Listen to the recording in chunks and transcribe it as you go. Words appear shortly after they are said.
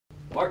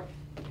Mark.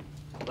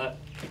 Left.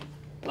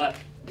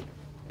 Left.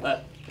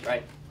 Left.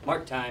 Right.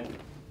 Mark time.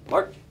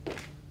 Mark.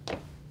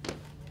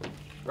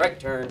 Right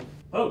turn.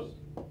 Pose.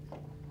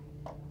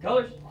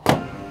 Colors.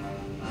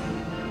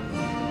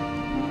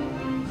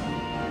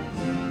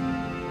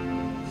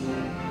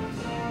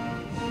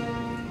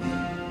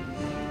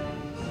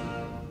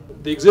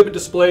 The exhibit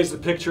displays the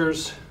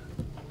pictures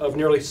of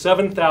nearly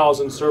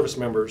 7,000 service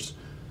members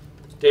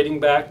dating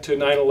back to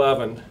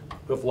 9/11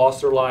 who have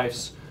lost their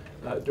lives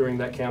during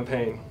that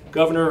campaign.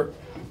 Governor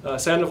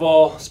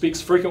Sandoval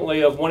speaks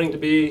frequently of wanting to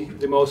be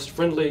the most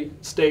friendly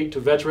state to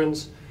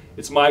veterans.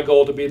 It's my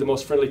goal to be the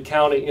most friendly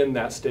county in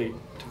that state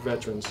to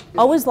veterans.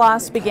 Always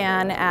Lost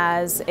began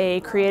as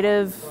a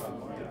creative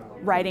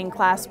writing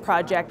class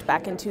project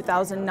back in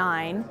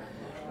 2009.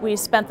 We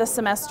spent the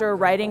semester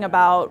writing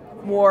about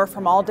war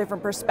from all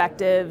different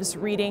perspectives,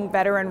 reading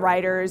veteran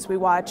writers. We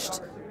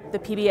watched the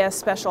PBS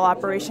Special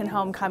Operation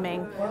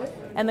Homecoming,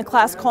 and the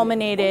class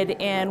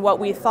culminated in what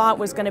we thought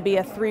was going to be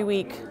a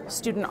 3-week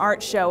student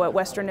art show at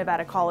Western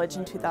Nevada College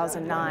in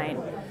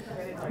 2009.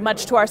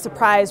 Much to our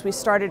surprise, we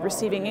started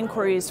receiving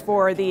inquiries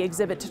for the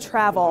exhibit to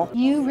travel.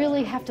 You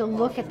really have to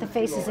look at the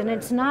faces, and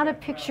it's not a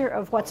picture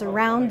of what's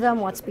around them,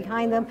 what's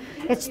behind them,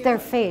 it's their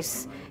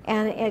face.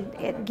 And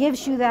it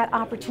gives you that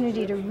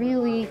opportunity to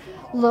really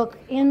look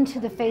into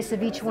the face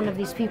of each one of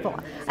these people.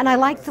 And I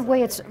like the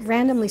way it's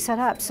randomly set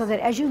up so that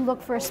as you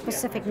look for a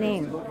specific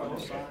name,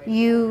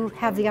 you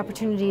have the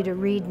opportunity to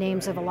read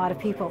names of a lot of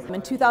people.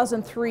 In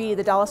 2003,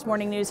 the Dallas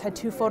Morning News had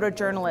 2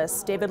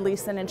 photojournalists, David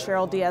Leeson and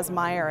Cheryl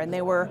Diaz-Meyer, and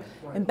they were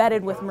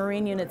embedded with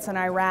Marine units in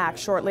Iraq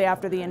shortly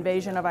after the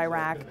invasion of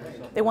Iraq.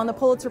 They won the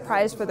Pulitzer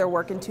Prize for their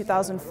work in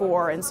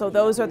 2004, and so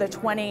those are the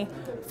 20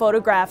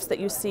 photographs that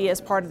you see as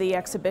part of the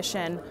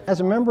exhibition. As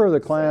a member of the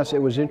class,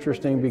 it was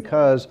interesting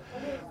because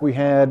we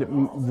had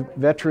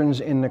veterans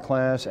in the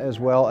class as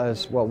well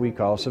as what we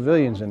call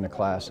civilians in the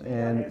class,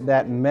 and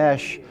that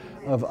mesh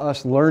of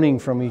us learning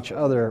from each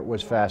other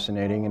was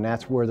fascinating, and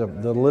that's where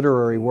the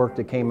literary work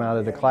that came out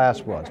of the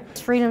class was.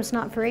 Freedom's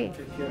not free.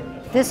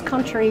 This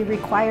country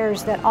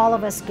requires that all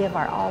of us give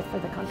our all for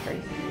the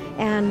country,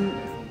 and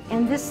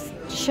this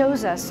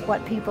shows us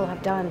what people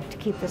have done to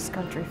keep this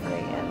country free.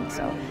 And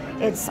so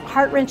it's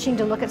heart-wrenching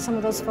to look at some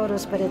of those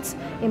photos, but it's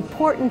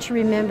important to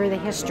remember the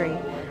history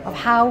of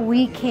how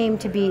we came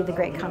to be the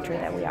great country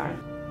that we are.